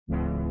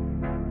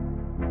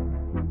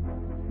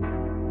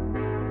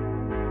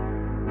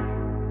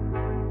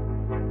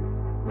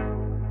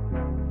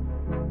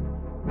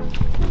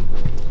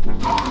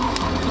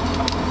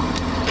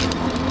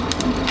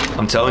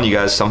I'm telling you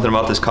guys, something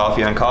about this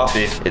coffee on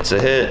coffee. It's a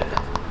hit.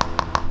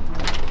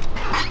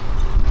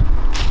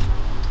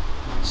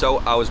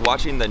 So I was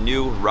watching the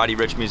new Roddy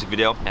Ricch music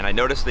video and I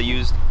noticed they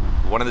used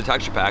one of the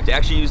texture packs. They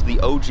actually used the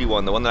OG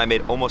one, the one that I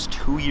made almost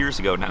 2 years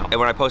ago now. And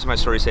when I posted my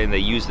story saying they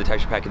used the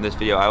texture pack in this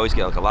video, I always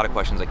get like a lot of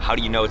questions like, how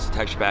do you know it's the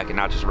texture pack and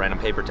not just random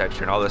paper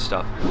texture and all this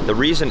stuff? The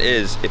reason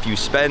is if you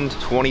spend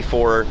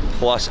 24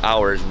 plus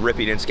hours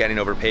ripping and scanning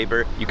over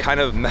paper, you kind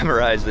of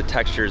memorize the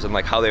textures and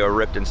like how they were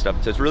ripped and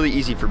stuff. So it's really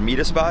easy for me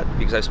to spot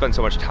because I've spent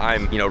so much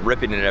time, you know,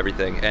 ripping and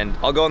everything. And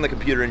I'll go on the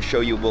computer and show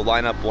you, we'll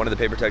line up one of the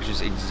paper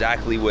textures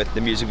exactly with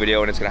the music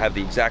video and it's gonna have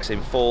the exact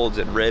same folds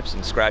and rips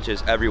and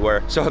scratches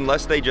everywhere. So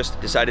unless they just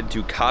decided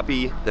to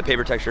copy the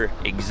paper texture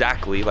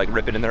exactly, like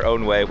rip it in their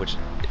own way, which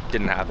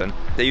didn't happen,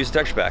 they used a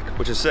texture pack,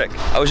 which is sick.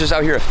 I was just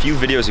out here a few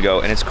videos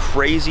ago and it's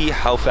crazy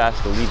how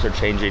fast the leaves are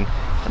changing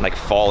and like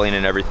falling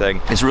and everything.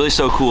 It's really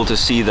so cool to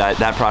see that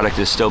that product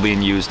is still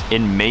being used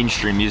in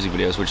mainstream music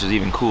videos, which is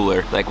even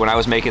cooler. Like when I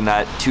was making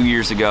that 2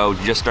 years ago,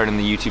 just starting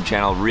the YouTube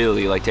channel,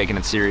 really like taking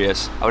it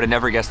serious, I would have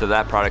never guessed that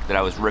that product that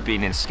I was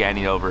ripping and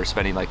scanning over,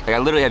 spending like I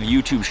literally have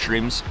YouTube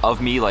streams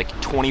of me like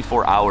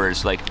 24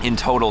 hours like in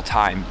total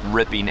time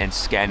ripping and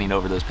scanning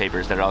over those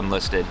papers that are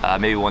unlisted.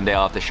 Maybe one day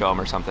I'll have to show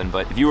them or something,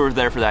 but if you were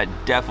there for that,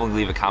 definitely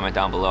leave a comment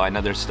down below. I know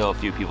there's still a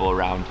few people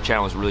around. The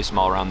channel is really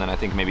small around then. I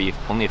think maybe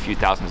only a few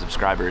thousand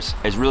subscribers.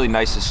 It's really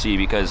nice to see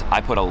because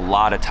I put a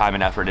lot of time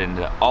and effort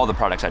into all the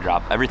products I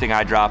drop. Everything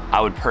I drop, I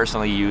would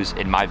personally use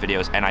in my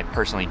videos and I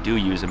personally do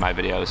use in my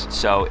videos.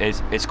 So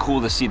it's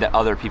cool to see that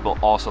other people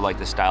also like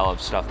the style of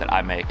stuff that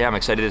I make. Yeah, I'm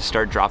excited to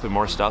start dropping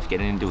more stuff,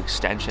 getting into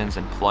extensions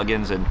and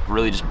plugins and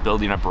really just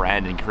building a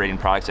brand and creating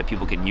products that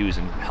people can use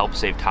and help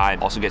save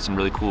time. Also get some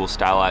really cool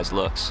stylized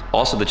looks.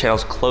 Also, the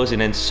channel's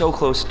closing in so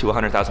close to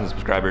 100,000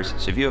 subscribers.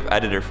 So if you have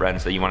editor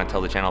friends that you want to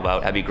tell the channel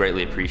about, that'd be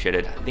greatly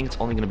appreciated. I think it's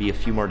only gonna be a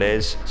few more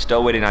days.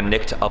 Still waiting on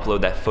Nick to upload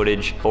that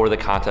footage for the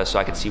contest so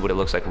I can see what it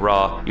looks like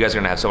raw. You guys are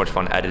gonna have so much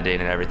fun editing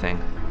and everything.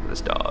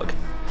 This dog.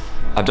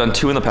 I've done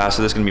 2 in the past,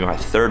 so this is gonna be my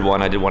 3rd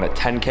one. I did one at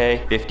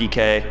 10K,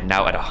 50K,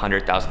 now at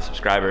 100,000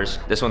 subscribers.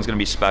 This one's gonna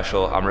be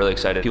special. I'm really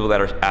excited. People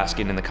that are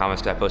asking in the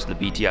comments, because I posted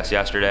the BTS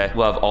yesterday,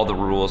 we'll have all the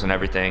rules and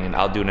everything, and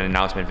I'll do an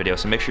announcement video,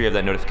 so make sure you have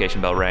that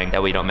notification bell ring,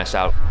 that way you don't miss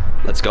out.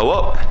 Let's go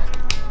up.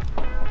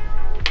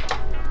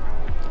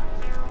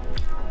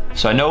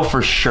 So I know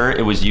for sure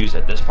it was used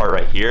at this part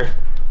right here.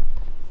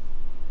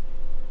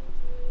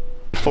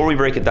 Before we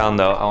break it down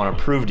though, I want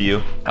to prove to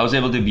you, I was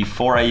able to,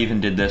 before I even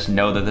did this,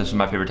 know that this was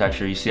my paper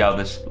texture. You see how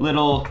this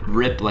little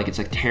rip, like it's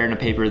like tearing the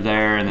paper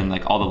there and then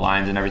like all the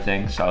lines and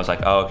everything. So I was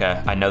like, oh,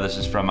 okay, I know this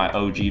is from my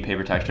OG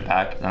paper texture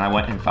pack. Then I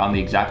went and found the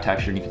exact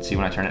texture and you can see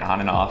when I turn it on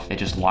and off, it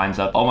just lines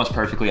up almost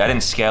perfectly. I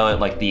didn't scale it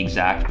like the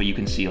exact, but you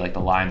can see like the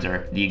lines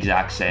are the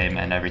exact same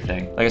and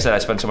everything. Like I said, I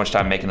spent so much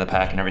time making the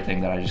pack and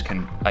everything that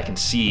I can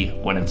see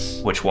when it's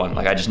which one,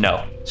 like I just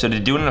know. So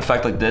to do an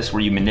effect like this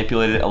where you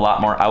manipulate it a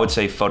lot more, I would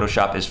say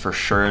Photoshop is for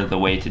sure the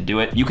way to do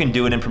it. You can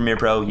do it in Premiere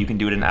Pro, you can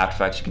do it in After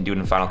Effects, you can do it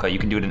in Final Cut, you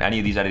can do it in any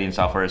of these editing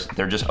softwares.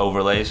 They're just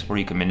overlays where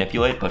you can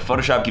manipulate, but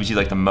Photoshop gives you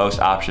like the most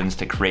options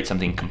to create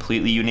something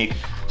completely unique.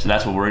 So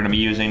that's what we're gonna be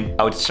using.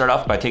 I would start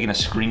off by taking a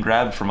screen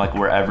grab from like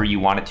wherever you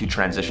want it to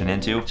transition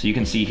into. So you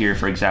can see here,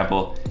 for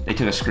example, they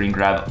took a screen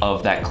grab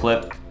of that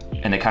clip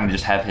and they kind of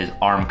just have his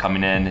arm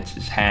coming in, it's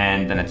his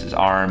hand, then it's his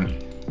arm,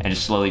 and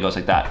just slowly goes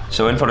like that.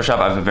 So in Photoshop,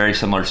 I have a very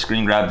similar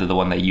screen grab to the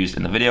one they used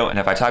in the video. And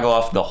if I toggle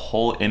off the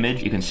whole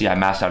image, you can see I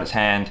masked out his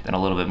hand, then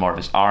a little bit more of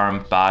his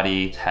arm,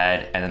 body, his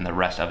head, and then the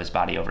rest of his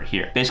body over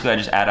here. Basically, I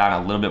just add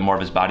on a little bit more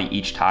of his body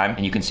each time.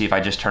 And you can see if I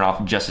just turn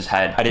off just his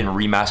head, I didn't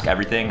remask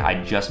everything.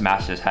 I just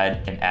masked his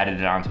head and added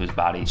it onto his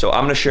body. So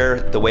I'm gonna share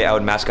the way I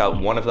would mask out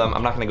one of them.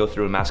 I'm not gonna go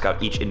through and mask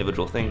out each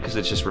individual thing because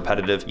it's just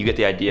repetitive. You get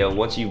the idea.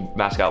 Once you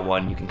mask out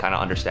one, you can kind of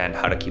understand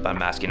how to keep on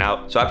masking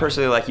out. So I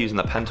personally like using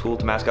the pen tool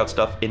to mask out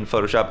stuff in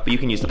Photoshop, but you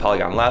can use the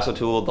polygon lasso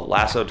tool, the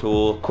lasso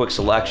tool, quick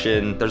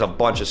selection. There's a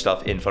bunch of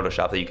stuff in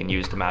Photoshop that you can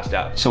use to mask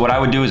out. So what I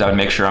would do is I would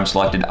make sure I'm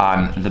selected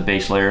on the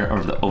base layer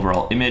of the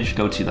overall image,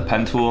 go to the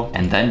pen tool,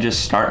 and then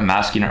just start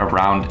masking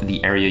around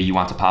the area you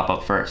want to pop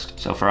up first.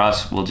 So for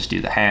us, we'll just do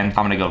the hand.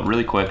 I'm gonna go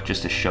really quick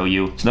just to show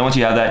you. So then once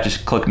you have that,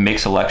 just click make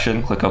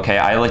selection, click OK.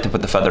 I like to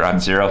put the feather on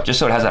 0, just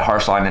so it has that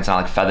harsh line and it's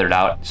not like feathered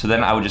out. So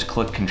then I would just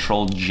click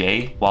Control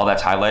J while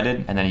that's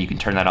highlighted, and then you can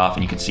turn that off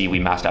and you can see we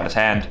masked out his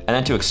hand. And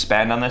then to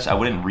expand on this, I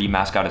wouldn't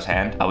remask out his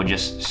hand. I would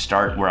just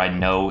start where I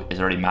know is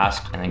already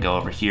masked and then go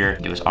over here,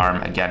 do his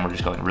arm. Again, we're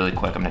just going really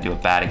quick. I'm gonna do a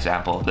bad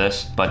example of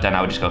this, but then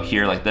I would just go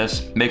here like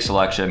this, make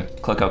selection,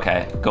 click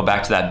OK, go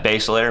back to that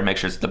base layer, make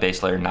sure it's the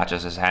base layer, not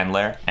just his hand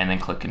layer, and then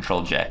click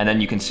Control J. And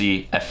then you can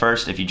see at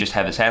first, if you just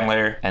have his hand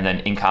layer and then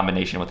in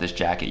combination with his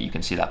jacket, you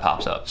can see that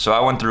pops up. So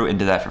I went through and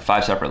did that for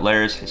 5 separate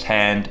layers, his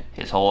hand,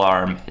 his whole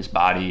arm, his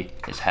body,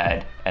 his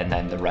head, and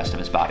then the rest of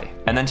his body.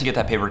 And then to get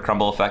that paper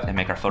crumble effect and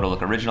make our photo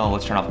look original,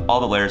 let's turn off all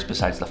the layers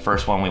besides the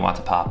first one we want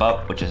to pop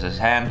up, which is his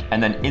hand.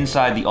 And then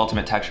inside the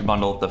Ultimate Texture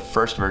Bundle, the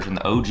first version,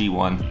 the OG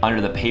one,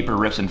 under the paper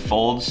rips and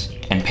folds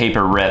and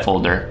paper rip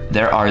folder,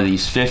 there are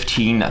these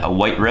 15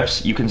 white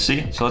rips you can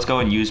see. So let's go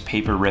and use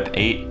paper rip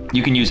 8.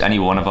 You can use any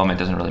one of them, it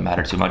doesn't really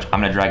matter too much.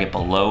 I'm gonna drag it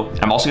below.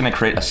 And I'm also gonna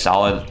create a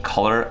solid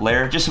color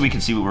layer just so we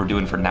can see what we're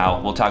doing for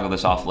now. We'll toggle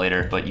this off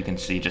later, but you can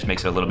see it just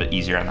makes it a little bit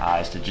easier on the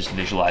eyes to just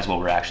visualize what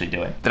we're actually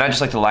doing. Then I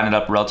just like to line it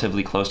up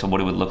relatively close to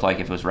what it would look like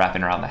if it was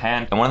wrapping around the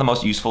hand. And one of the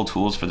most useful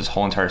tools for this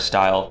whole entire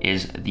style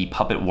is the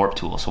puppet warp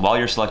tool. So while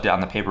you're selected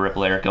on the paper rip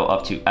layer, go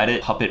up to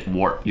edit puppet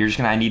warp. You're just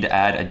gonna need to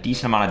add a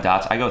decent amount of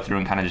dots. I go through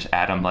and kind of just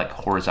add them like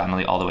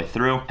horizontally all the way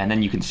through. And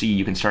then you can see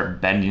you can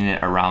start bending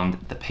it around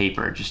the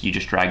paper. You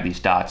just drag these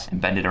dots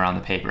and bend it around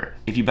the paper.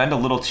 If you bend a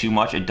little too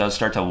much, it does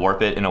start to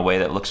warp it in a way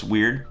that looks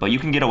weird, but you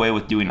can get away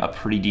with doing a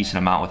pretty decent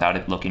amount without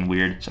it looking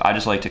weird. So I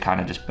just like to kind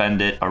of just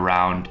bend it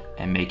around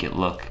and make it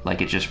look like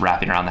it's just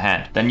wrapping around the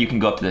hand. Then you can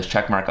go up to this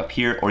check mark up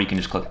here, or you can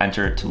just click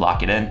enter to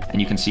lock it in.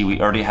 And you can see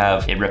we already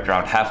have it ripped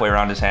around halfway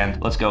around his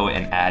hand. Let's go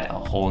and add a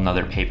whole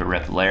nother paper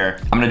rip layer.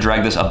 I'm gonna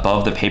drag this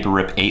above the paper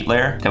rip 8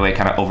 layer. That way it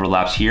kind of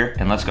overlaps here.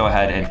 And let's go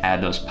ahead and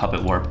add those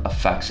puppet warp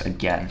effects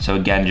again. So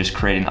again, just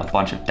creating a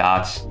bunch of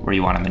dots where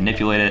you want to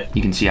manipulate it.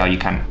 You can see how you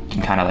can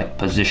kind of like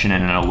position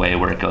it in a way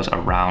where it goes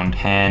around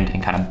hand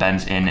and kind of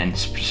bends in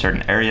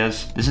certain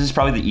areas. This is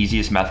probably the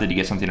easiest method to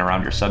get something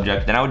around your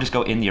subject. Then I would just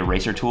go in the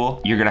eraser tool.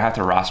 You're gonna have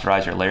to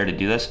rasterize your layer to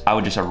do this. I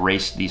would just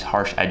erase these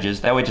harsh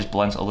edges. That way it just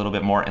blends a little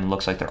bit more and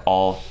looks like they're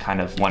all kind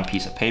of one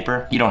piece of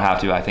paper. You don't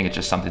have to, I think it's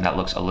just something that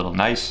looks a little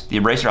nice. The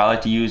eraser I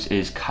like to use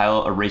is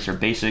Kyle Eraser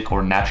Basic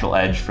or Natural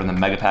Edge from the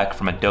Mega Pack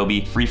from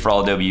Adobe. Free for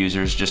all Adobe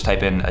users. Just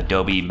type in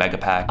Adobe Mega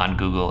Pack on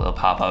Google, it'll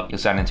pop up. You'll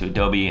sign into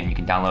Adobe and you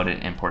can download it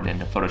and import it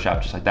into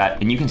Photoshop just like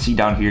that. And you can see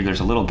down here, there's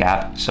a little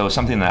gap. So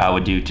something that I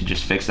would do to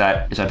just fix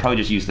that is I'd probably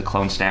just use the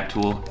clone stamp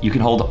tool. You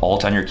can hold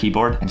Alt on your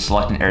keyboard and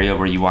select an area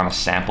where you want to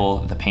sample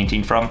the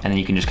painting from, and then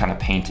you can just kind of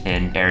paint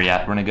in area.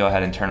 We're gonna go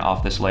ahead and turn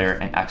off this layer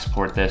and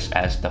export this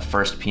as the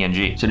first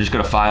PNG. So just go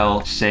to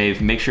File,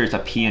 Save, make sure it's a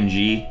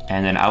PNG,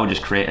 and then I would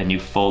just create a new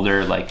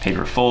folder like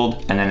paper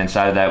fold, and then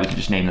inside of that we can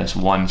just name this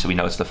 1 so we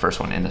know it's the first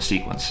one in the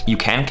sequence. You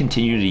can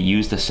continue to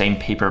use the same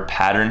paper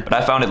pattern, but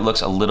I found it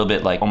looks a little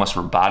bit like almost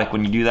robotic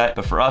when you do that.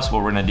 But for us,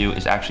 what we're gonna do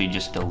is actually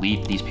just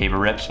delete these paper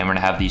rips, and we're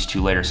gonna have these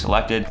 2 layers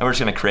selected, and we're just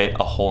gonna create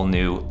a whole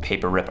new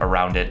paper rip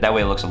around it. That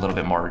way it looks a little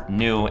bit more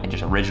new and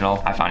just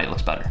original. I find it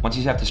looks better. Once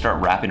you have to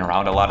start wrapping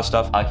around a lot of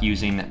stuff, I like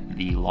using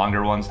the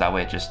longer ones. That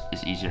way it just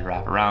is easier to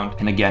wrap around.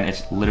 And again,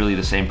 it's literally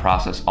the same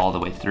process all the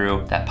way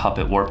through. That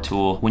puppet warp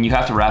tool, when you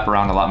have to wrap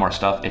around a lot more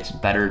stuff, it's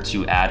better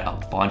to add a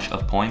bunch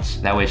of points.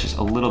 That way it's just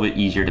a little bit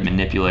easier to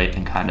manipulate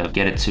and kind of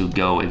get it to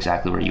go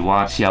exactly where you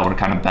want. See how we're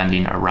kind of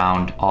bending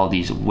around all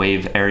these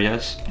wave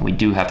areas. And we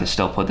do have to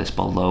still put this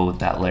below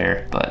that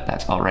layer, but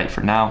that's all right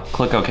for now.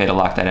 Click OK to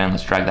lock that in.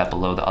 Let's drag that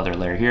below the other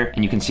layer here,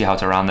 and you can see how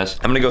it's around this.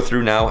 I'm gonna go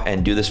through now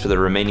and do this for the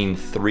remaining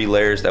 3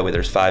 layers. That way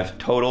there's 5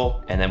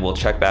 total, and then we'll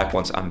check back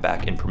once I'm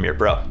back in Premiere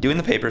Pro. Doing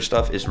the paper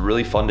stuff is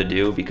really fun to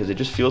do because it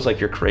just feels like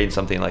you're creating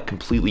something like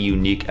completely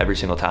unique every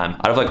single time.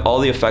 Out of like all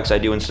the effects I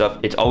do and stuff,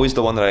 it's always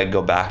the one that I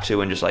go back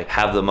to and just like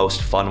have the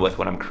most fun with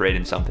when I'm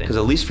creating something. Because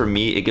at least for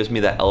me, it gives me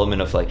that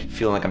element of like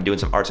feeling like I'm doing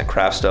some arts and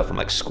crafts stuff from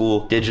like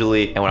school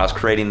digitally. And when I was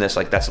creating this,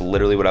 like that's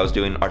literally what I was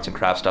doing, arts and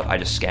crafts stuff. I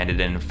just scanned it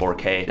in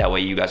 4K. That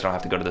way you guys don't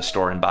have to go to the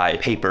store and buy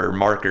paper,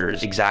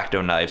 markers,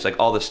 X-Acto knives, like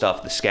all this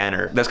stuff, the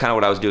scanner. That's kind of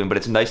what I was doing, but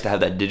it's nice to have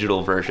that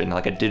digital version,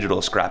 like a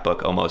digital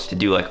scrapbook almost, to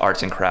do like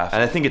arts and crafts.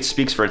 And I think it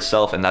speaks for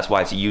itself, and that's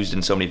why it's used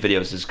in so many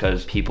videos, is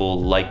because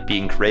people like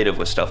being creative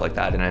with stuff like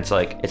that. And it's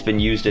like, it's been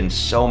used in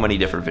so many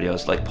different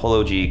videos, like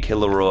Polo G, Kid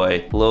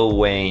Laroi, Lil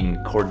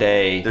Wayne,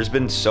 Corday. There's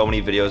been so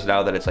many videos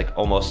now that it's like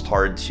almost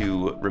hard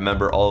to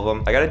remember all of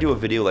them. I gotta do a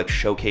video like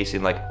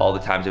showcasing like all the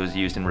times it was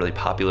used in really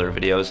popular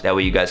videos. That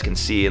way you guys can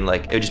see, and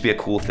like, it would just be a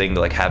cool thing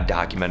to like have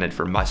documented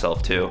for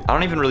myself too. I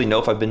don't even really know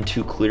if I've been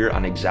too clear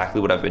on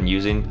exactly what I've been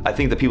using. I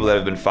think the people that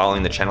have been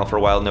following the channel for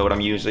a while know what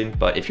I'm using,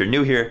 but if you're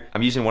new here,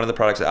 I'm using one of the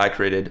products that I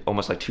created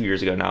almost like 2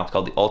 years ago now. It's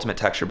called the Ultimate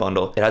Texture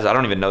Bundle. It has, I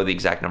don't even know the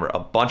exact number, a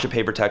bunch of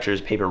paper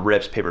textures, paper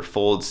rips, paper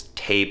folds,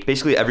 tape,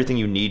 basically everything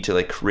you need to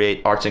like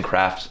create arts and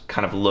crafts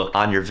kind of look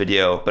on your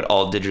video, but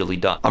all digitally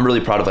done. I'm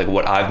really proud of like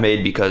what I've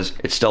made because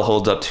it still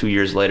holds up 2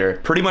 years later.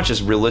 Pretty much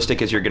as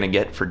realistic as you're gonna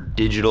get for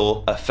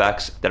digital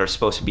effects that are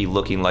supposed to be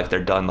looking like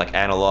they're done like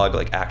analog,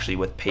 like actually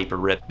with paper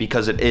rip,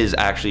 because it is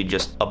actually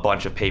just a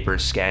bunch of paper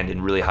scanned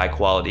in really high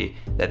quality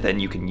that then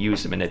you can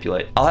use to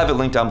manipulate. I'll have it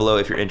linked down below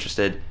if you're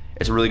interested.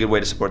 It's a really good way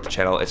to support the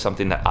channel. It's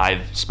something that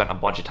I've spent a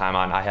bunch of time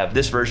on. I have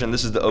this version,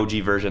 this is the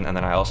OG version, and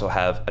then I also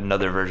have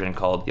another version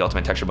called the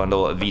Ultimate Texture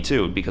Bundle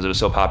V2 because it was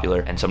so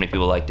popular and so many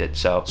people liked it.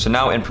 So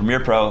now in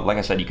Premiere Pro, like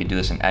I said, you can do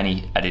this in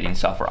any editing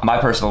software. My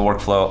personal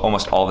workflow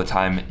almost all the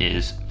time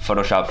is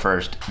Photoshop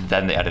first,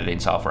 then the editing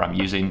software I'm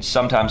using.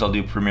 Sometimes I'll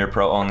do Premiere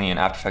Pro only and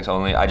After Effects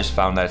only. I just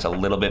found that it's a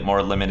little bit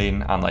more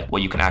limiting on like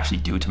what you can actually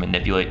do to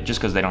manipulate, just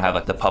because they don't have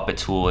like the puppet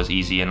tool as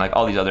easy and like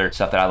all these other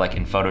stuff that I like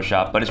in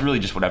Photoshop, but it's really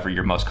just whatever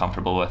you're most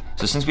comfortable with.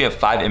 So since we have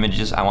 5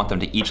 images, I want them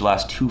to each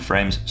last 2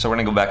 frames. So we're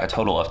gonna go back a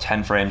total of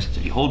 10 frames. So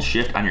if you hold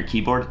shift on your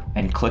keyboard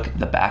and click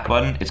the back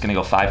button, it's gonna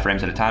go 5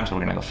 frames at a time. So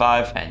we're gonna go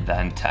 5 and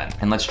then 10.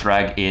 And let's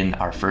drag in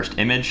our first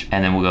image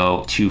and then we'll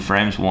go 2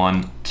 frames,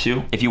 1,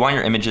 2. If you want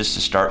your images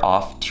to start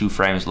off 2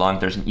 frames long,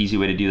 there's an easy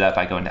way to do that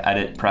by going to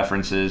edit,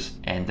 preferences,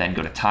 and then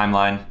go to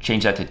timeline,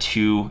 change that to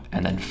 2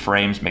 and then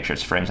frames, make sure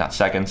it's frames, not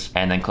seconds,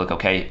 and then click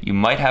OK. You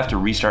might have to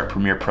restart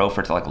Premiere Pro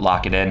for it to like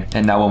lock it in.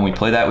 And now when we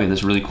play that, we have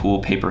this really cool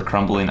paper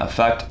crumbling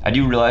effect. I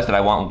do realize that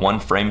I want 1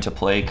 frame to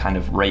play kind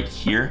of right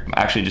here. I'm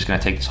actually just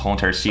gonna take this whole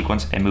entire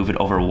sequence and move it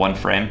over 1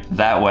 frame.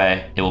 That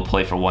way it will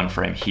play for 1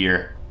 frame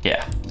here.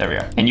 Yeah, there we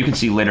are. And you can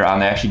see later on,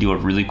 they actually do a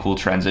really cool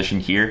transition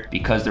here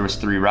because there was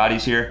 3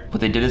 Roddys here.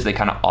 What they did is they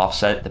kind of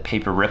offset the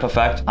paper rip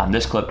effect. On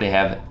this clip, they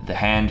have the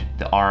hand,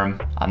 the arm.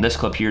 On this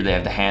clip here, they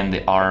have the hand,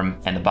 the arm,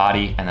 and the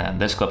body. And then on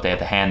this clip, they have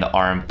the hand, the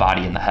arm,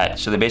 body, and the head.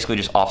 So they basically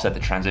just offset the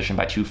transition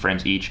by 2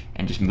 frames each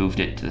and just moved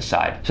it to the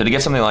side. So to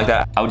get something like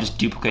that, I would just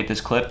duplicate this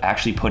clip,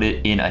 actually put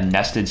it in a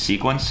nested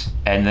sequence,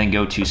 and then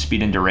go to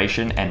speed and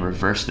duration and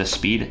reverse the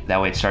speed.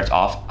 That way it starts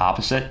off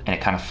opposite and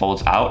it kind of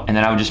folds out. And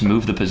then I would just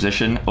move the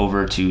position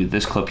over to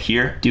this clip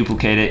here,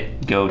 duplicate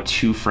it, go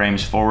 2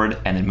 frames forward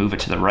and then move it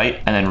to the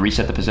right and then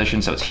reset the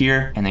position so it's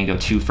here and then go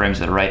 2 frames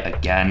to the right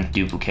again,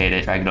 duplicate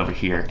it, drag it over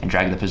here and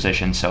drag the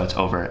position so it's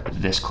over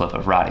this clip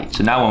of Roddy.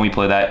 So now when we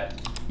play that,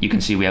 you can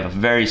see we have a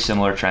very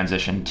similar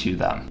transition to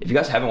them. If you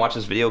guys haven't watched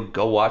this video,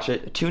 go watch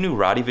it. 2 new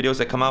Roddy videos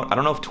that come out. I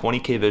don't know if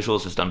 20K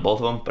Visuals has done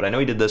both of them, but I know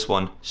he did this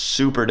one.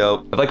 Super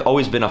dope. I've like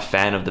always been a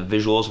fan of the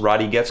visuals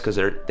Roddy gets because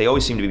they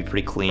always seem to be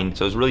pretty clean.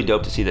 So it was really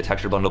dope to see the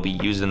texture bundle be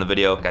used in the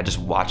video. Like I just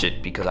watch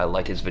it because I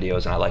like his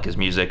videos and I like his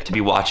music. To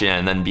be watching it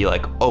and then be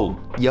like, oh,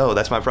 yo,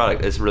 that's my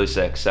product. It's really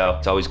sick. So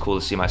it's always cool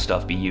to see my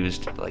stuff be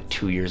used like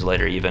 2 years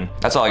later even.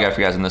 That's all I got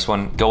for you guys in this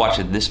one. Go watch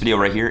this video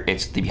right here.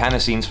 It's the behind the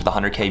scenes for the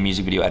 100K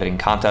music video editing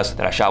contest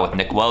that I shot with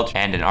Nick Welch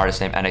and an artist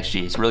named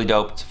NXG. It's really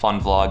dope. It's a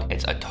fun vlog.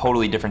 It's a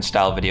totally different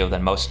style video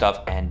than most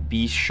stuff. And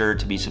be sure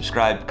to be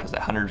subscribed because the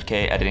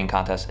 100K editing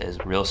contest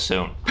is real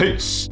soon. Peace.